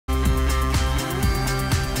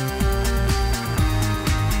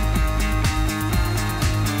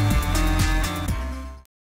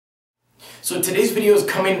So today's video is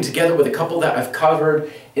coming together with a couple that I've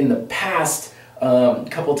covered in the past a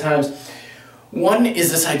couple times. One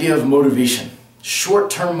is this idea of motivation,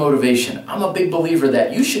 short-term motivation. I'm a big believer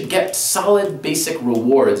that you should get solid basic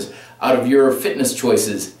rewards out of your fitness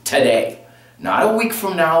choices today. Not a week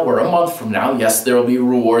from now or a month from now. Yes, there will be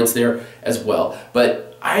rewards there as well.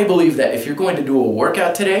 But I believe that if you're going to do a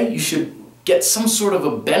workout today, you should get some sort of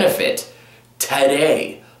a benefit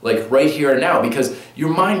today, like right here and now, because your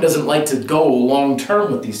mind doesn't like to go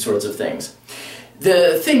long-term with these sorts of things.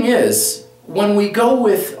 The thing is, when we go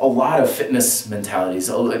with a lot of fitness mentalities,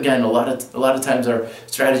 again, a lot of times our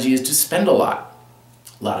strategy is to spend a lot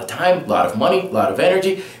of time, a lot of money, a lot of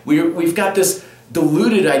energy. We've got this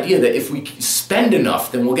diluted idea that if we spend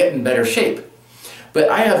enough, then we'll get in better shape. But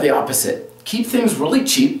I have the opposite. Keep things really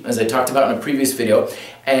cheap, as I talked about in a previous video,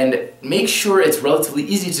 and make sure it's relatively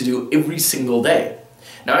easy to do every single day.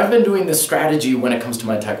 Now, I've been doing this strategy when it comes to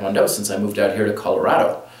my Taekwondo since I moved out here to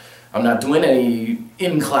Colorado. I'm not doing any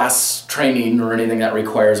in-class training or anything that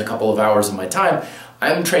requires a couple of hours of my time.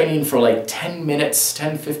 I'm training for like 10 minutes,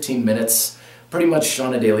 10, 15 minutes, pretty much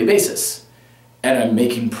on a daily basis. And I'm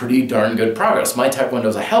making pretty darn good progress. My Taekwondo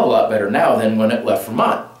is a hell of a lot better now than when I left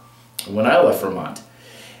Vermont.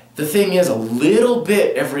 The thing is, a little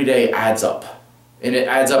bit every day adds up. And it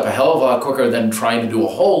adds up a hell of a lot quicker than trying to do a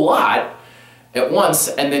whole lot at once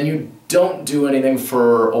and then you don't do anything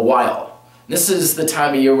for a while. This is the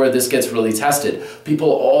time of year where this gets really tested. People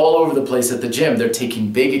all over the place at the gym, they're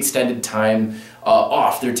taking big extended time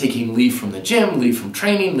off. They're taking leave from the gym, leave from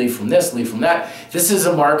training, leave from this, leave from that. This is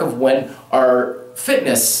a mark of when our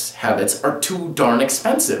fitness habits are too darn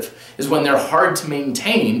expensive, is when they're hard to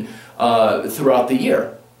maintain throughout the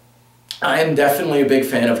year. I'm definitely a big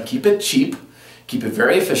fan of keep it cheap, keep it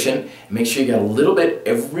very efficient, and make sure you get a little bit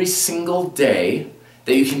every single day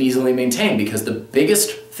that you can easily maintain, because the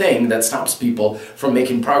biggest thing that stops people from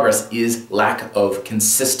making progress is lack of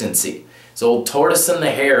consistency. It's old tortoise and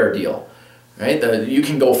the hare deal, right? You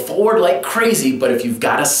can go forward like crazy, but if you've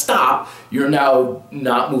got to stop, you're now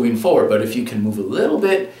not moving forward. But if you can move a little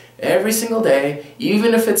bit every single day,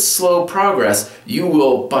 even if it's slow progress, you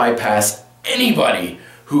will bypass anybody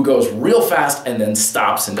who goes real fast and then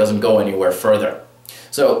stops and doesn't go anywhere further.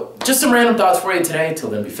 So just some random thoughts for you today. Till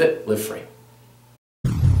then, be fit, live free.